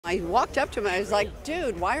I walked up to him and I was like,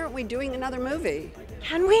 dude, why aren't we doing another movie?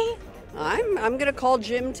 Can we? I'm going to call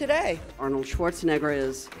Jim today. Arnold Schwarzenegger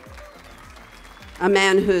is a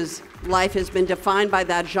man whose life has been defined by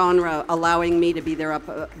that genre. Allowing me to be there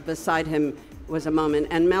up beside him was a moment.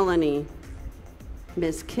 And Melanie,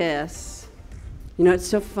 Miss Kiss, you know, it's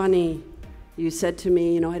so funny. You said to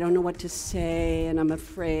me, you know, I don't know what to say, and I'm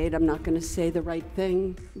afraid I'm not going to say the right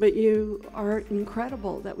thing. But you are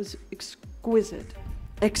incredible. That was exquisite,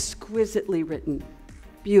 exquisitely written.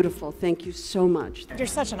 Beautiful. Thank you so much. You're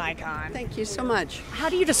such an icon. Thank you so much. How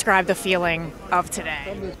do you describe the feeling of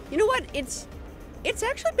today? You know what? It's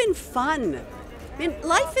actually been fun. I mean,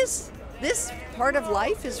 this part of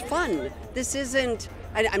life is fun. This isn't,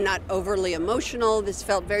 I'm not overly emotional. This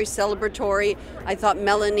felt very celebratory. I thought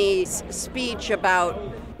Melanie's speech about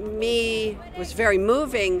me was very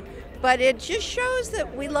moving, but it just shows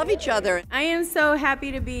that we love each other. I am so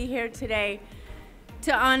happy to be here today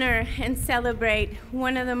to honor and celebrate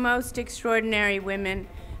one of the most extraordinary women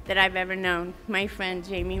that I've ever known, my friend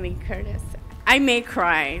Jamie Lee Curtis. I may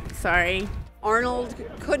cry, sorry. Arnold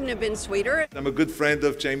couldn't have been sweeter. I'm a good friend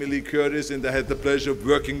of Jamie Lee Curtis, and I had the pleasure of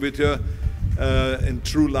working with her in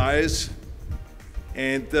True Lies.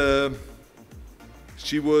 And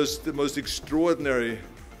she was the most extraordinary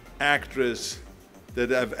actress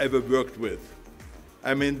that I've ever worked with.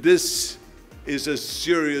 I mean, this is a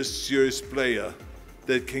serious player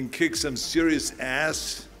that can kick some serious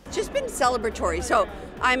ass. Just been celebratory. So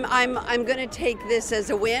I'm going to take this as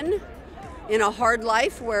a win in a hard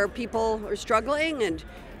life where people are struggling, and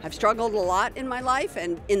I've struggled a lot in my life,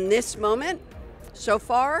 and in this moment, so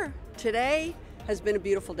far, today has been a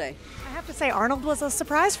beautiful day. I have to say, Arnold was a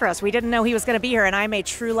surprise for us. We didn't know he was going to be here, and I'm a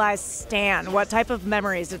True Lies stan. What type of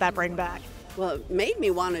memories did that bring back? Well, it made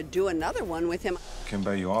me want to do another one with him. Came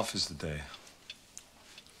by your office today.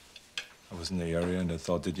 I was in the area and I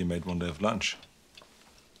thought that you made one day of lunch.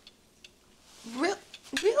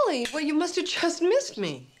 Really? Well, you must have just missed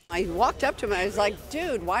me. I walked up to him and I was like,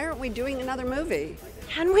 dude, why aren't we doing another movie?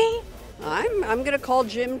 Can we? I'm going to call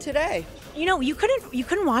Jim today. You know, you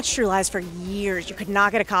couldn't watch True Lies for years. You could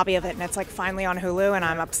not get a copy of it, and it's like finally on Hulu, and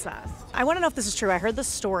I'm obsessed. I want to know if this is true. I heard the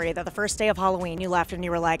story that the first day of Halloween you left and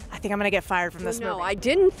you were like, I think I'm going to get fired from this movie. No, I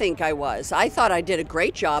didn't think I was. I thought I did a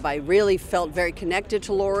great job. I really felt very connected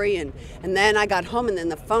to Laurie, and then I got home and then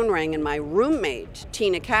the phone rang, and my roommate,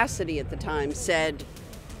 Tina Cassidy at the time, said,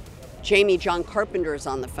 Jamie, John Carpenter is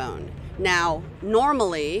on the phone. Now,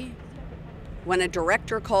 normally, when a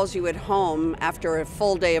director calls you at home after a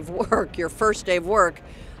full day of work, your first day of work,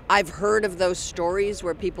 I've heard of those stories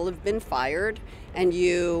where people have been fired, and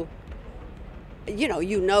you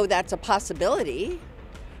know that's a possibility.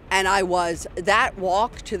 And that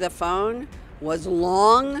walk to the phone was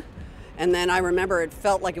long, and then I remember it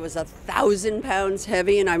felt like it was 1,000 pounds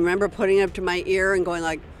heavy, and I remember putting it up to my ear and going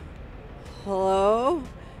like, hello?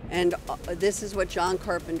 And this is what John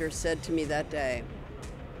Carpenter said to me that day.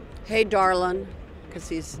 Hey, darling, because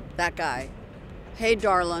he's that guy. Hey,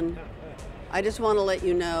 darling, I just want to let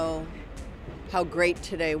you know how great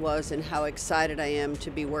today was and how excited I am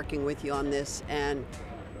to be working with you on this. And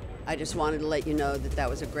I just wanted to let you know that that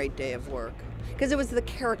was a great day of work. Because it was the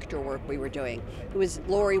character work we were doing. It was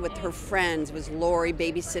Laurie with her friends. It was Laurie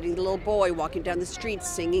babysitting the little boy, walking down the street,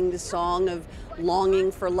 singing the song of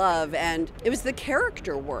longing for love. And it was the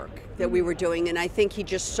character work that we were doing. And I think he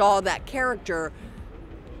just saw that character,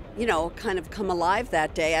 you know, kind of come alive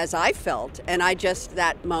that day, as I felt. And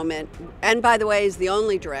that moment, and by the way, is the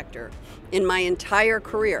only director in my entire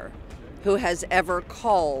career who has ever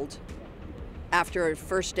called after a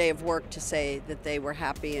first day of work to say that they were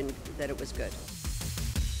happy and that it was good.